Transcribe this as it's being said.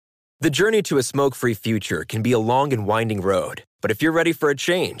The journey to a smoke-free future can be a long and winding road, but if you're ready for a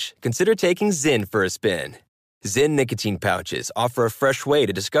change, consider taking Zyn for a spin. Zyn nicotine pouches offer a fresh way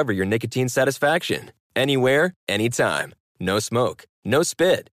to discover your nicotine satisfaction. Anywhere, anytime. No smoke, no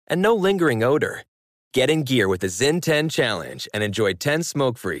spit, and no lingering odor. Get in gear with the Zyn 10 Challenge and enjoy 10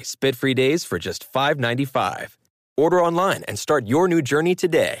 smoke-free, spit-free days for just $5.95. Order online and start your new journey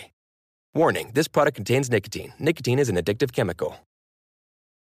today. Warning, this product contains nicotine. Nicotine is an addictive chemical.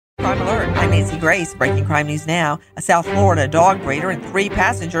 Crime Alert. I'm Nancy Grace. Breaking crime news now. A South Florida dog breeder and 3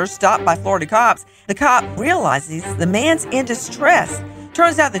 passengers stopped by Florida cops. The cop realizes the man's in distress.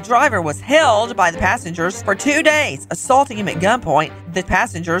 Turns out the driver was held by the passengers for 2 days, assaulting him at gunpoint. The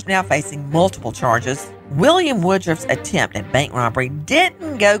passengers now facing multiple charges. William Woodruff's attempt at bank robbery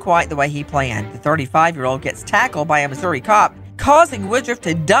didn't go quite the way he planned. The 35-year-old gets tackled by a Missouri cop, causing Woodruff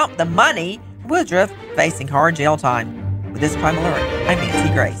to dump the money. Woodruff facing hard jail time. With this Crime Alert, I'm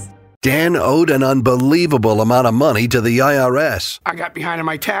Nancy Grace. Dan owed an unbelievable amount of money to the IRS. I got behind on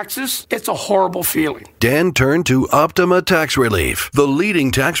my taxes. It's a horrible feeling. Dan turned to Optima Tax Relief, the leading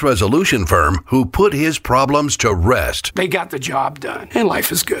tax resolution firm who put his problems to rest. They got the job done, and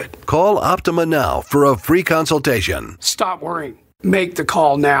life is good. Call Optima now for a free consultation. Stop worrying. Make the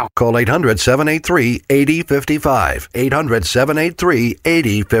call now. Call 800-783-8055.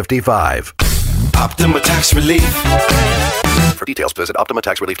 800-783-8055. Optima Tax Relief. For details, visit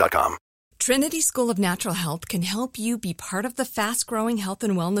OptimaTaxRelief.com. Trinity School of Natural Health can help you be part of the fast-growing health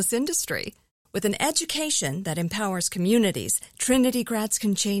and wellness industry. With an education that empowers communities, Trinity grads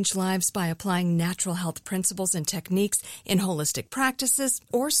can change lives by applying natural health principles and techniques in holistic practices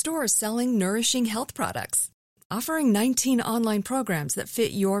or stores selling nourishing health products. Offering 19 online programs that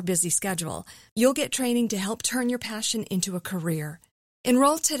fit your busy schedule, you'll get training to help turn your passion into a career.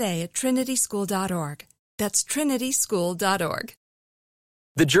 Enroll today at trinityschool.org. That's trinityschool.org.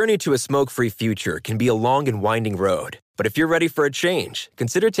 The journey to a smoke-free future can be a long and winding road, but if you're ready for a change,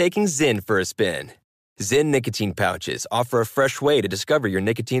 consider taking Zyn for a spin. Zyn nicotine pouches offer a fresh way to discover your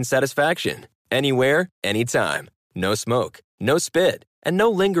nicotine satisfaction. Anywhere, anytime. No smoke, no spit, and no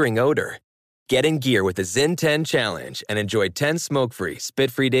lingering odor. Get in gear with the Zyn 10 Challenge and enjoy 10 smoke-free,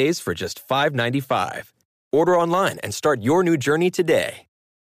 spit-free days for just $5.95. Order online and start your new journey today.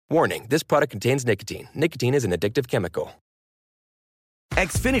 Warning, this product contains nicotine. Nicotine is an addictive chemical.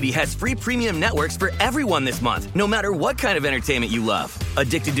 Xfinity has free premium networks for everyone this month, no matter what kind of entertainment you love.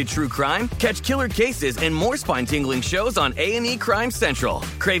 Addicted to true crime? Catch killer cases and more spine-tingling shows on A&E Crime Central.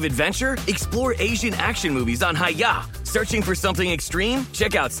 Crave adventure? Explore Asian action movies on Hi-YAH. Searching for something extreme?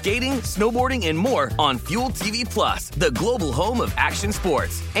 Check out skating, snowboarding, and more on Fuel TV Plus, the global home of action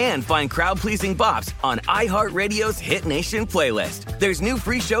sports. And find crowd-pleasing bops on iHeartRadio's Hit Nation playlist. There's new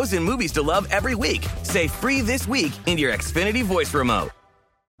free shows and movies to love every week. Say free this week in your Xfinity voice remote.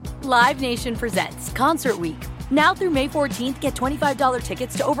 Live Nation presents Concert Week. Now through May 14th, get $25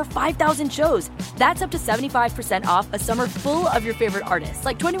 tickets to over 5,000 shows. That's up to 75% off a summer full of your favorite artists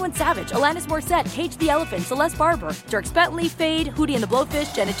like 21 Savage, Alanis Morissette, Cage the Elephant, Celeste Barber, Dierks Bentley, Fade, Hootie and the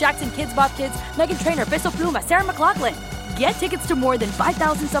Blowfish, Janet Jackson, Kids Bop Kids, Meghan Trainor, Peso Pluma, Sarah McLachlan. Get tickets to more than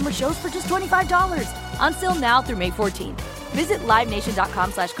 5,000 summer shows for just $25. On sale now through May 14th. Visit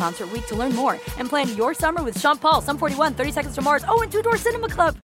LiveNation.com/Concert Week to learn more and plan your summer with Sean Paul, Sum 41, 30 Seconds to Mars, and Two Door Cinema Club.